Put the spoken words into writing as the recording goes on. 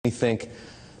Think,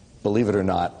 believe it or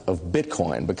not, of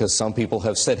Bitcoin, because some people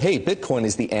have said, hey, Bitcoin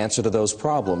is the answer to those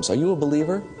problems. Are you a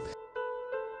believer?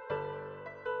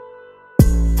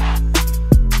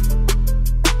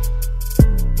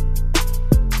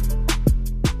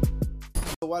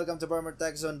 Welcome to Bermor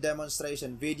Tech Zone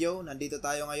demonstration video. Nandito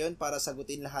tayo ngayon para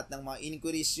sagutin lahat ng mga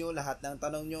inquiries nyo, lahat ng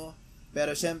tanong nyo.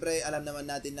 Pero syempre, alam naman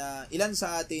natin na ilan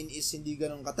sa atin is hindi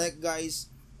ganun ka-tech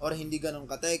guys, or hindi ganun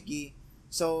ka-techy.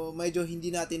 So, medyo hindi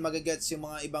natin magagets yung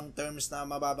mga ibang terms na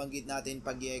mababanggit natin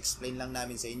pag i-explain lang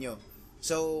namin sa inyo.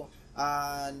 So,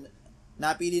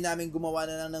 napili namin gumawa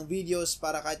na lang ng videos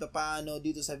para kahit paano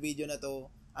dito sa video na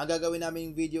to. Ang gagawin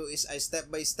namin video is a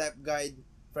step-by-step guide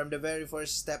from the very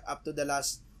first step up to the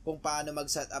last kung paano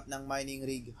mag-set up ng mining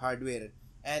rig hardware.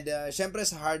 And syempre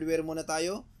sa hardware muna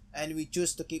tayo, and we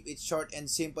choose to keep it short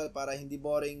and simple para hindi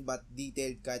boring but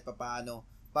detailed kahit paano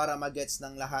para magets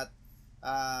ng lahat.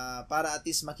 Para at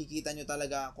least makikita nyo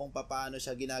talaga kung paano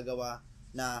siya ginagawa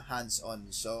na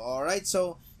hands-on. So, alright.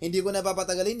 So, hindi ko na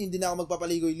papatagalin. Hindi na ako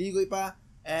magpapaligoy-ligoy pa.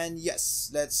 And yes,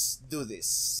 let's do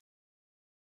this.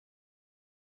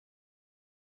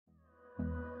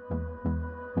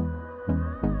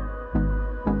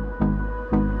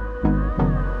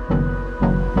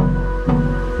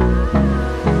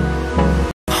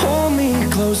 Hold me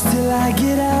close till I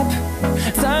get up.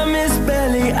 Time is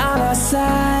barely on our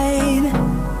side.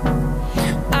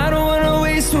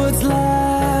 What's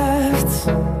left?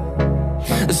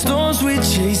 The storms we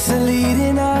chase are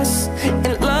leading us,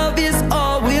 and love is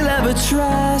all we'll ever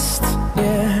trust.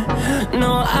 Yeah,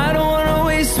 no, I don't wanna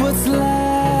waste what's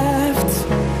left.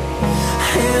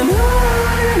 And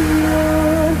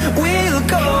on we'll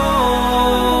go,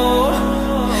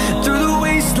 through the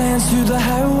wastelands, through the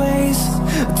highways,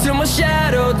 till my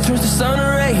shadow turns to sun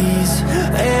rays.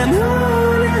 And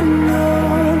on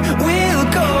we'll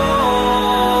go,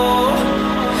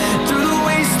 through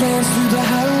the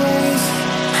highways,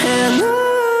 and on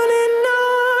we'll go.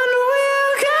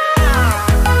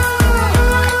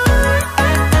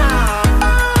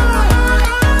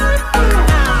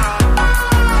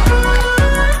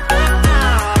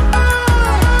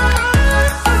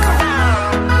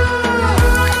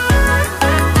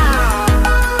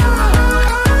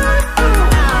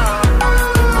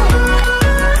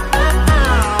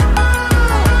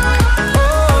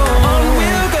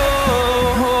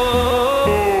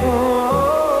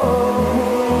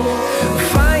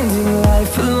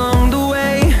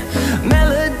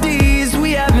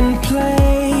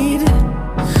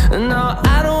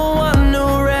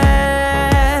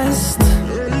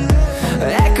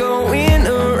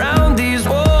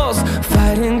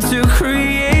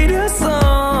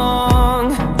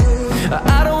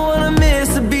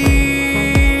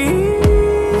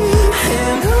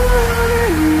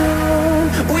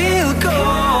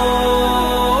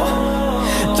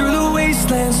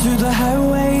 Through the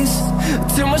highways,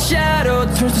 till my shadow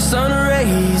turns to sun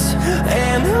rays.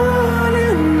 And on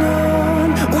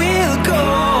we'll go,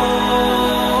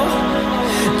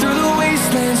 through the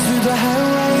wastelands, through the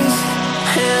highways,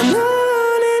 and on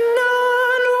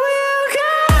we'll go.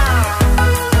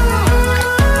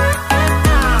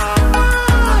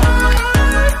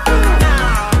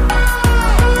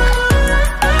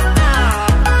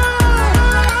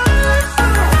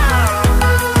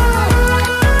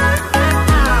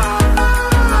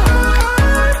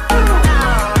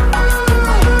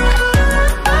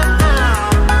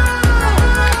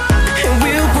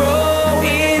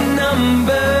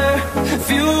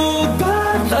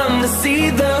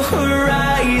 See the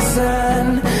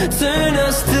horizon, turn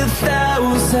us to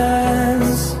thousands.